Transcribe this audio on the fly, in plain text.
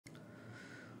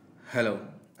Hello,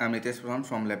 I'm Nitesh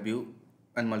from LabVIEW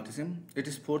and Multisim. It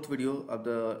is fourth video of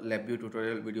the LabVIEW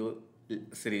tutorial video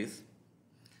series.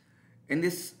 In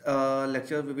this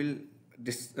lecture, we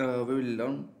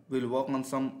will work on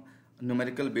some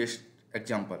numerical based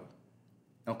example.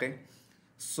 Okay,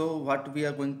 so what we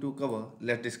are going to cover,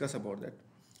 let's discuss about that.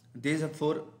 These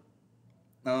are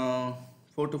uh,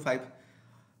 four to five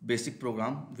basic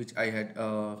program which I had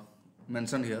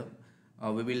mentioned here.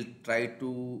 We will try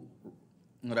to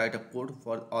write a code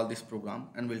for all this program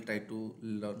and we'll try to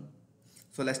learn.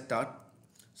 So let's start.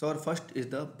 So our first is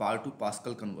the bar to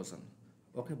Pascal conversion.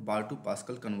 Okay, bar to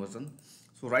Pascal conversion.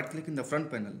 So right click in the front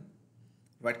panel,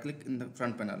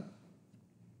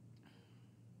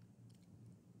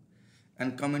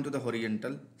 and come into the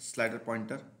horizontal slider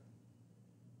pointer.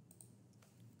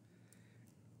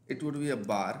 It would be a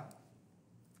bar.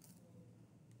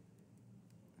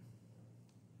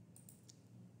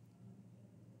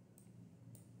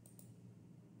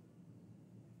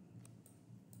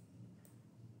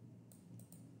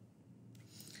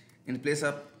 In place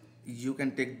of, you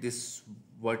can take this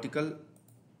vertical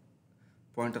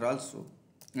pointer also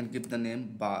and give the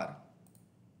name bar,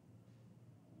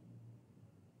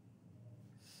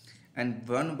 and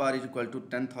 1 bar is equal to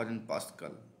 10,000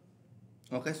 Pascal.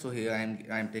 Okay, so here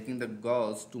I am taking the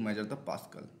gauge to measure the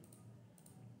Pascal.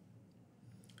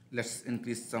 Let's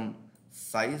increase some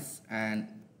size and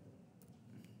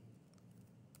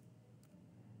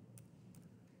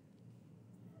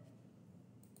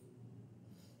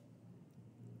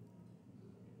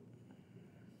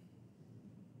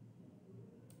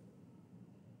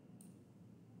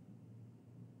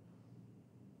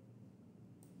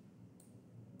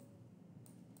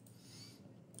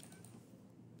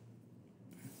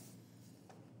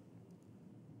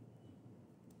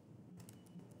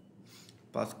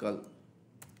Pascal.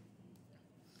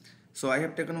 So I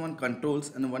have taken one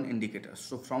controls and one indicator.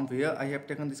 So from where I have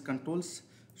taken these controls?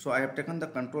 So I have taken the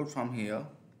control from here,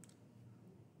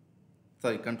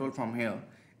 control from here,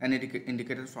 and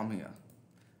indicator from here.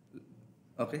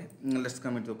 Okay, let's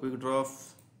come into the quick draw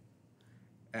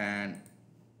and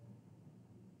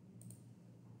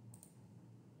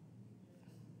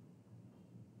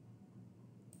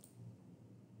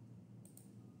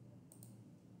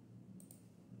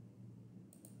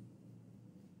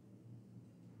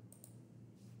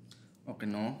okay,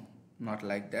 no, not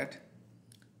like that.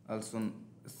 Also,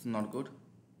 it's not good.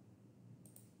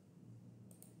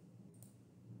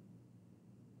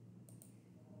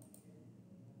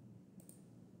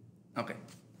 Okay.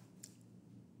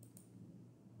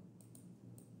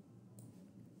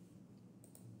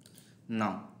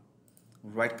 Now,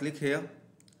 right click here,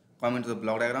 come into the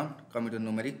block diagram, come into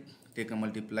numeric, take a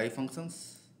multiply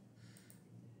functions,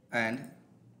 and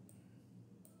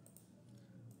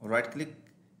right click,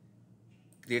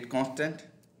 create constant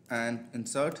and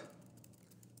insert.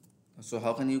 So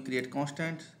how can you create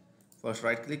constant? First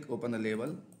right click, open the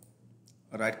label,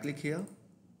 right click here,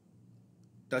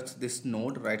 touch this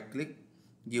node, right click,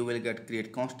 you will get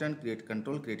create constant, create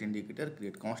control, create indicator,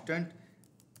 create constant,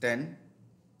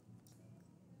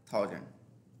 10,000.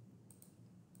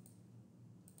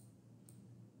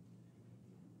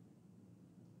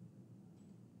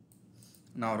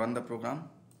 Now run the program.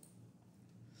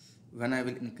 When we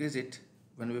will increase it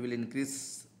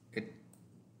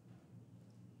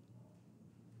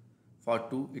for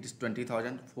 2, it is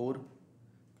 20,000, 4,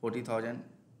 40,000.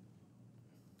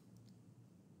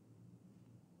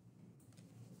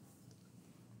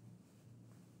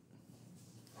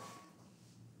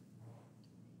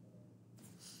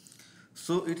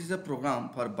 So it is a program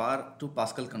for bar to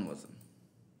Pascal conversion.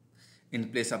 In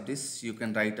place of this, you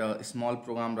can write a small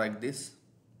program like this.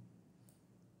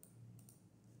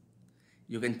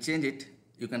 You can change it,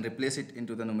 you can replace it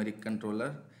into the numeric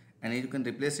controller, and you can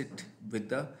replace it with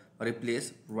the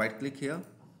replace, right click here,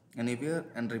 anywhere,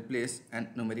 and replace and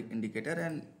numeric indicator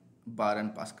and bar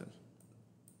and Pascal.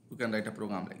 You can write a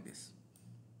program like this.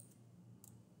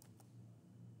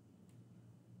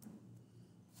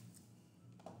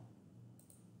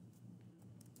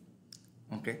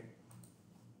 Okay,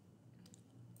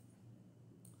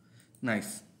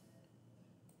 nice.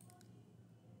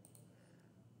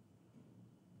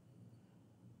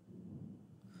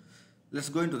 Let's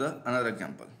go into the another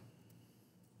example.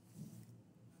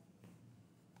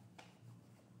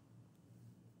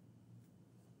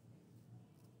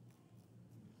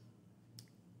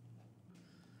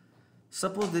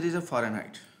 Suppose there is a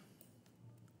Fahrenheit.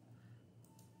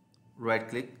 Right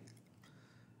click.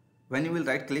 When you will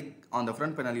right click on the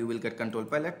front panel, you will get control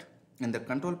palette. In the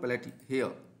control palette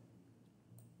here,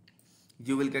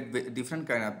 you will get different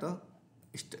kind of the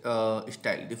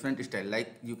style, different style.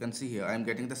 Like you can see here, I am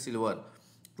getting the silver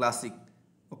classic.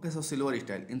 Okay, so silver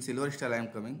style. In silver style I am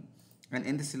coming, and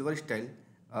in the silver style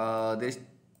there is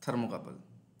thermocouple.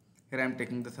 Here I am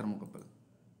taking the thermocouple.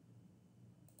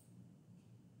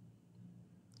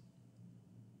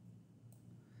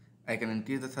 I can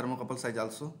increase the thermocouple size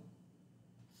also,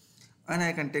 and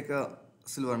I can take a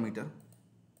silver meter.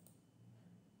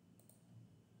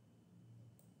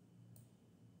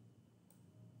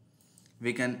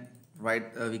 We can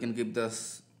write, we can give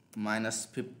this minus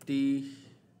 50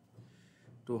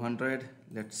 to 100.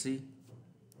 Let's see.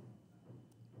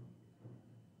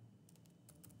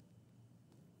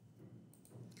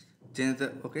 Change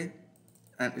the, okay,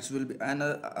 and it will be, and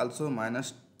also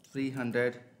minus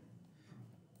 300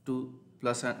 to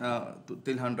plus to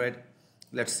till 100.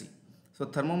 Let's see. So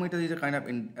thermometer is a kind of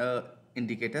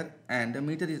indicator, and the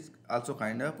meter is also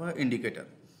kind of a indicator.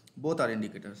 Both are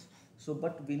indicators. So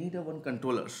but we need a one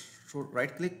controller. So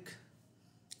right click,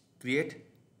 create,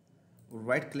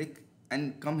 right click,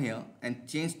 and come here and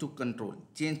change to control.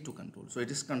 Change to control. So it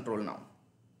is control now.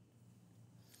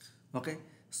 Okay,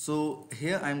 so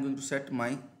here I am going to set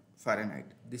my Fahrenheit.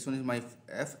 This one is my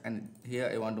F, and here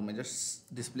I want to measure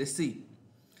display C.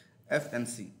 F and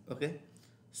C. Okay,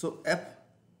 so F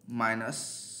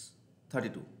minus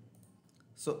 32.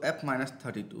 So F minus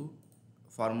 32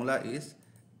 formula is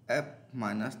F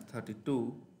minus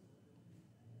 32,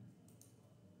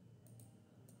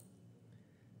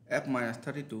 F minus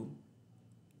 32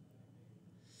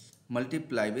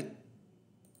 multiply with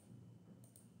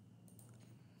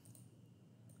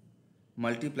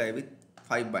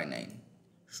 5 by 9.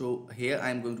 So here I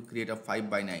am going to create a 5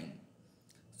 by 9.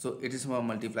 So it is a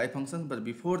multiply function, but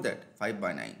before that 5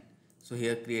 by 9. So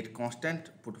here create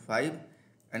constant, put 5,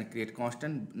 and create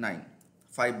constant 9.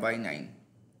 5 by 9.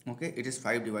 Okay, it is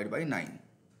 5 divided by 9.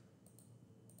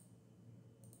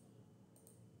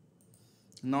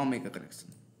 Now make a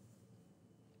correction.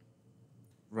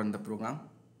 Run the program.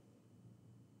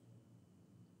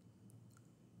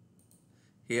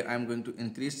 Here I am going to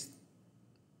increase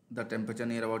the temperature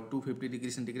near about 250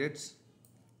 degrees centigrades.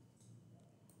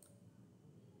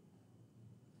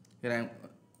 Here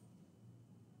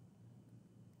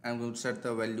I am going to set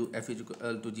the value F is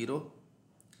equal to 0.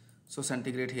 So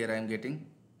centigrade here I am getting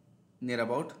near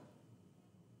about.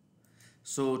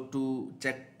 So to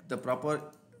check the proper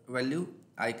value,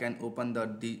 I can open the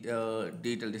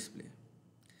digital display.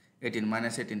 18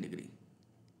 minus 18 degree.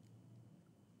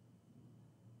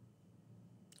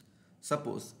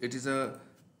 Suppose it is a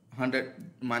 100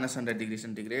 minus 100 degrees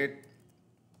centigrade,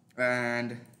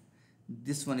 and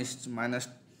this one is minus,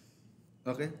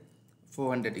 okay,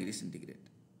 400 degrees centigrade,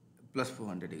 plus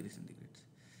 400 degrees centigrade.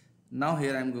 Now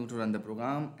here I am going to run the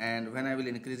program, and when I will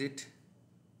increase it,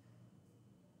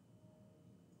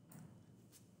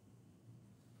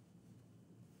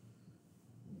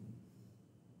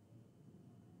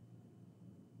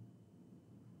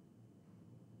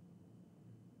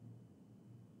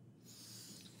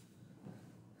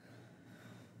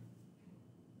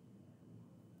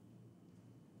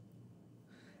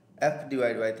 F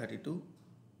divided by 32,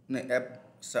 no, F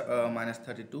minus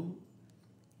 32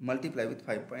 multiply with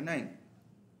 5.9.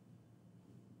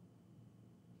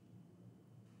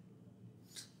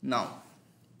 Now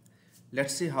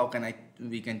let's see how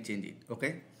we can change it.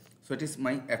 Okay, so it is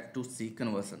my F to C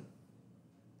conversion.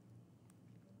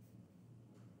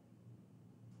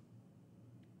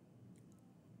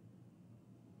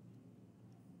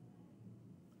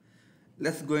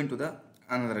 Let's go into the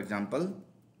another example,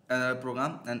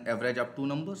 program, and average up two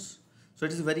numbers. So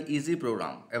it is a very easy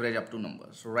program, average up two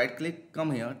numbers. So right click,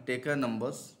 come here, take a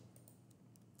numbers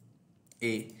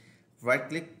A, right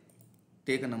click,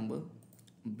 take a number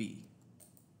B,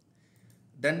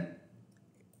 then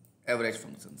average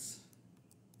functions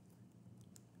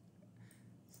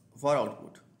for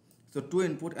output. So two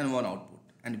input and one output,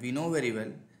 and we know very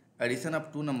well addition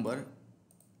of two number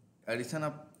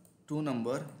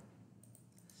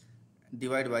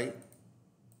divided by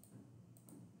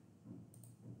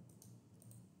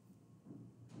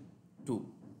 2,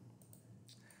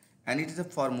 and it is a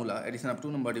formula. Addition of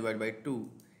two number divided by 2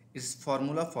 is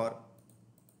formula for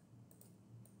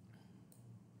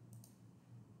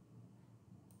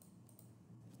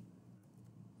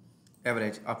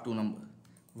average of two number.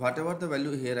 Whatever the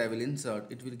value here I will insert,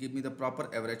 it will give me the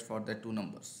proper average for the two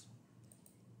numbers.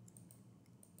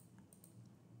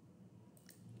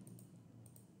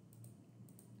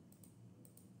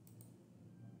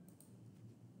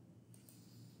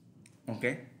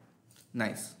 Okay,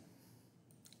 nice.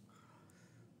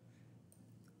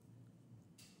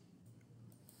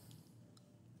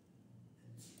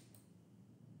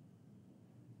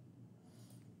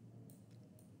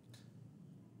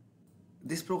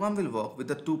 This program will work with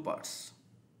the two parts.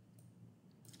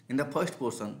 In the first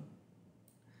portion,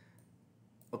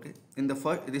 okay, in the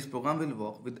first, this program will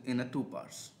work with in a two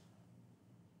parts.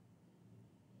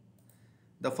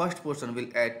 The first portion will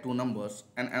add two numbers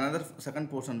and another second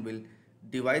portion will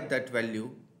divide that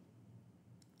value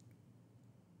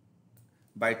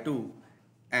by 2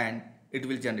 and it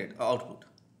will generate a output.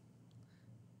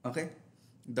 Okay,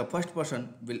 the first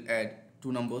portion will add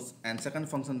two numbers and second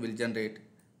function will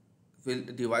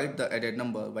divide the added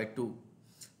number by 2.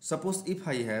 Suppose if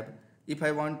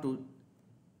I want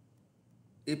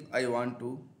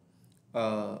to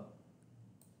uh,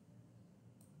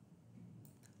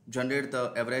 generate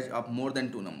the average of more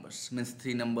than two numbers, means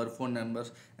 3 number, 4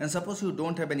 numbers, and suppose you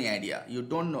don't have any idea, you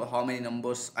don't know how many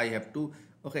numbers I have to,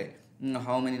 okay,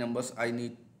 how many numbers I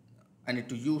need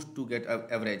to use to get an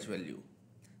average value.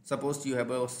 Suppose you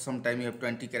have sometime you have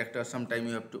 20 characters, sometime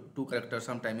you have two characters,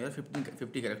 sometime you have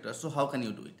 50 characters. So how can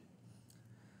you do it?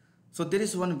 So there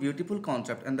is one beautiful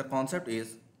concept, and the concept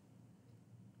is,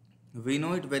 we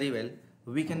know it very well,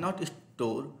 we cannot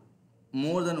store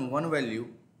more than one value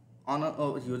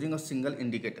on using a single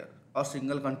indicator or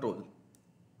single control.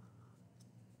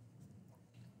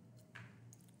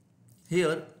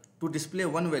 Here, to display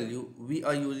one value, we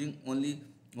are using only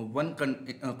one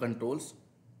controls,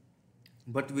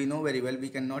 but we know very well we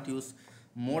cannot use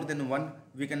more than one,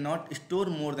 we cannot store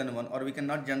more than one, or we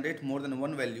cannot generate more than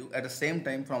one value at the same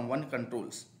time from one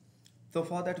controls. So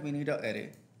for that we need an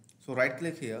array. So right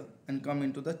click here and come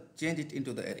into the change it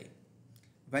into the array.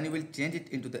 When you will change it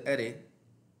into the array,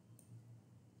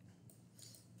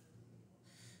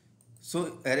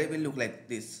 so array will look like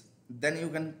this. Then you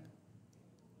can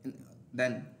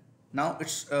now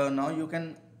you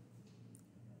can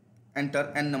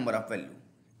enter n number of value.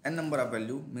 N number of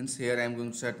value means here I am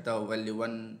going to set the value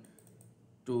 1,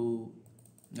 2,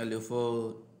 value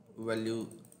 4, value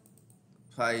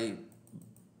 5,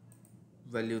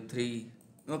 value 3.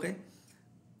 Okay,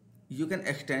 you can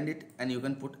extend it and you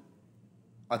can put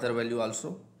other value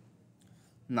also.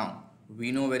 Now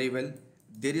we know very well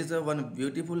there is a one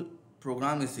beautiful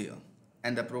program is here,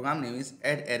 and the program name is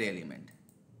add array element.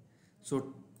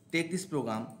 So take this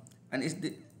program and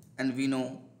we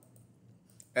know,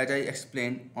 as I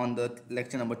explained on the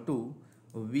lecture number 2,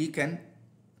 we can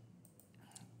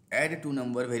add two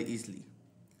number very easily.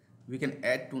 We can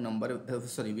add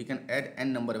we can add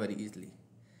n number very easily.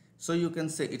 So you can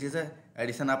say it is a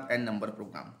addition of n number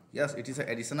program. Yes, it is a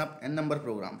addition of n number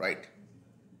program, right?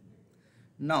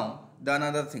 Now the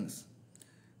another things.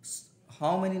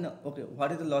 How many? Okay,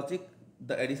 what is the logic?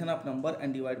 The addition of number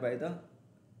and divide by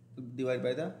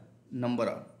the number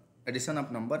of addition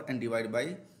of number and divide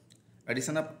by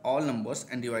addition of all numbers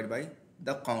and divide by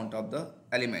the count of the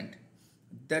element.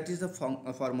 That is the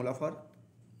formula for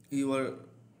your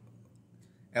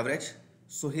average.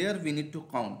 So here we need to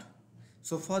count.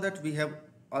 So for that we have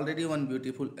already one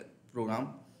beautiful program.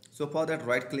 So for that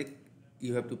right click,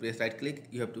 you have to press right click,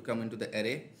 you have to come into the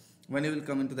array. When you will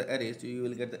come into the array, so you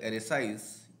will get the array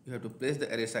size. You have to place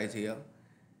the array size here,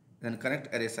 then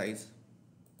connect array size.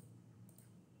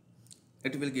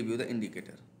 It will give you the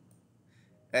indicator.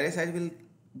 Array size will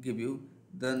give you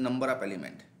the number of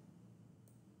element.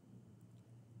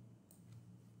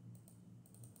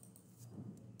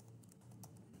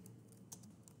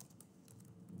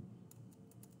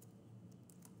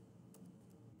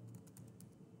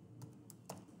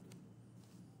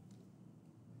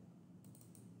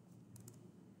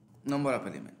 Number of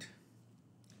element.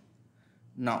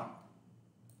 Now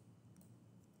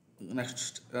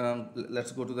next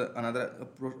let's go to the another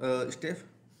step.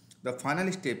 The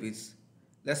final step is,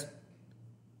 let's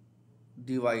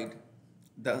divide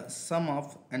the sum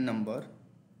of n number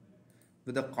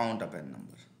with the count of n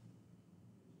number.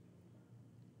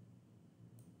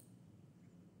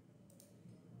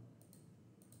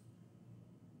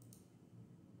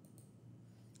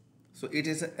 So it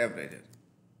is an average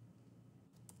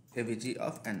AVG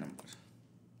of n number.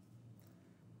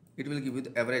 It will give you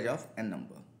the average of n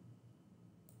number.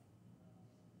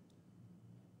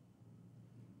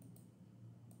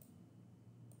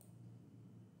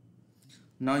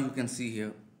 Now you can see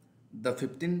here the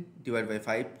 15 divided by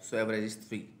 5, so average is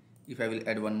 3. If I will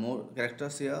add one more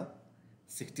characters here,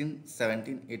 16,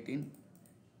 17, 18,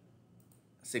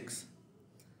 6.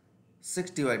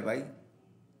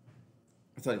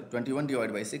 21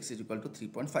 divided by 6 is equal to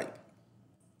 3.5.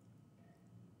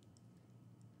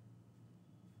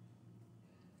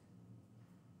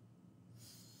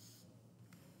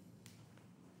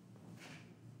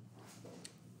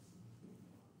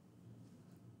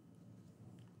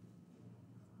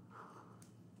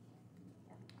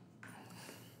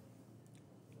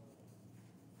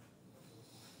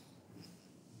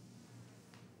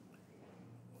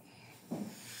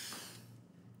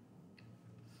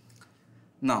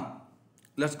 Now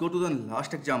let's go to the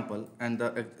last example, and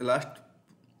the last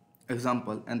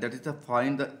example, and that is the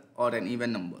find the odd and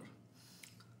even number.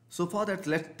 So for that,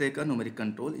 let's take a numeric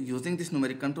control. Using this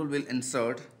numeric control,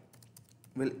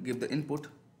 will give the input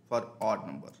for odd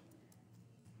number.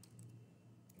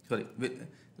 Sorry,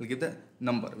 we'll give the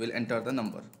number, we'll enter the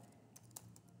number,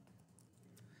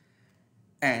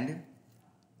 and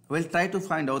we'll try to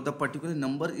find out the particular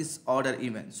number is odd or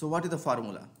even. So what is the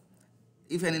formula?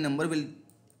 If any number will,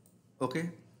 okay,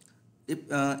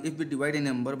 if we divide a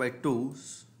number by 2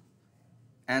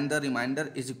 and the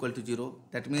remainder is equal to 0,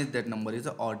 that means that number is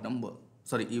an odd number,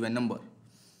 sorry, even number.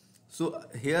 So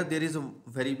here there is a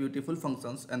very beautiful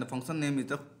functions, and the function name is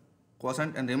the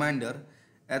quotient and remainder.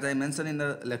 As I mentioned in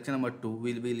the lecture number 2,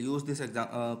 we will use this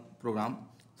program.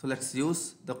 So let's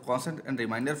use the quotient and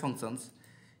remainder functions.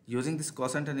 Using this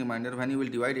quotient and remainder, when you will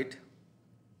divide it,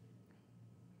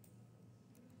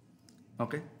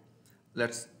 okay,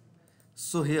 let's,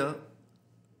 so here,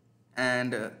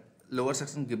 and lower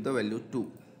section give the value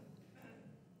 2.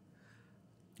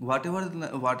 Whatever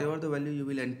the value you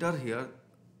will enter here,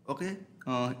 okay,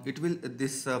 it will,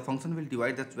 this function will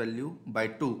divide that value by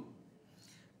 2,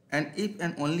 and if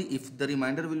and only if the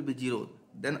remainder will be 0,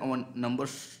 then our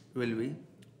numbers will be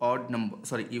odd number,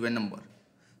 sorry, even number.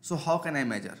 So how can I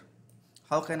measure?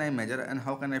 How can I measure, and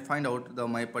how can I find out the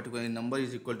my particular number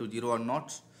is equal to 0 or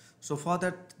not? So for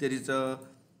that, there is a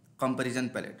comparison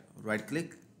palette. Right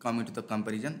click, come into the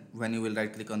comparison. When you will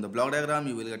right click on the block diagram,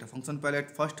 you will get a function palette,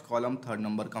 first column, third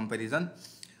number comparison.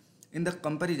 In the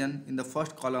comparison, in the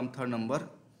first column, third number,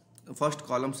 first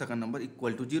column, second number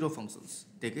equal to 0 functions.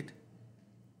 Take it,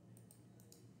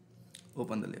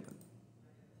 open the label.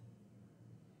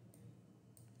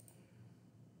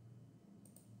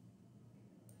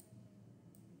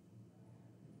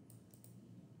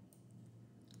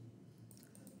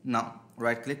 Now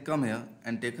right click, come here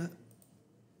and take a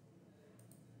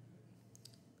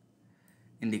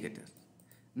indicator.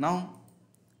 Now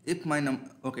if my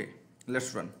okay,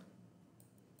 let's run.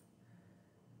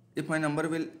 If my number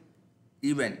will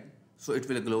even, so it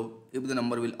will glow. If the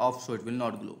number will off, so it will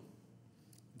not glow.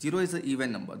 0 is an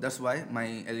even number, that's why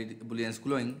my LED boolean is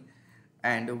glowing,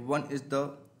 and 1 is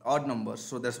the odd number,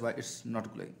 so that's why it's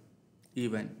not glowing.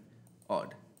 Even,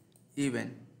 odd,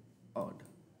 even, odd,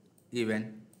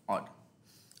 even, odd.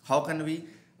 How can we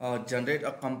generate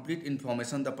a complete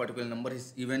information the particular number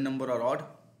is even number or odd?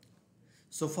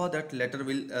 So for that, later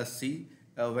we'll see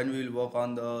when we will work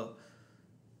on the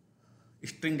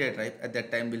string data type. At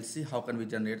that time we'll see how can we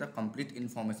generate a complete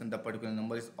information the particular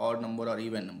number is odd number or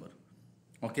even number.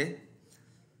 Okay,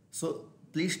 so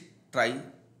please try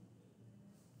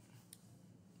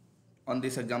on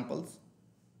these examples.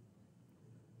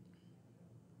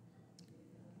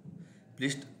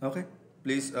 Please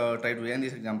try to run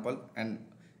this example, and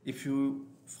if you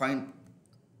find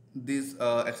this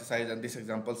exercise and these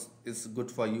examples is good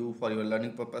for you for your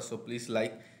learning purpose, so please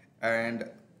like and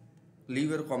leave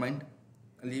your comment,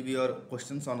 leave your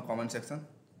questions on comment section.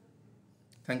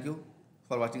 Thank you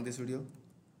for watching this video.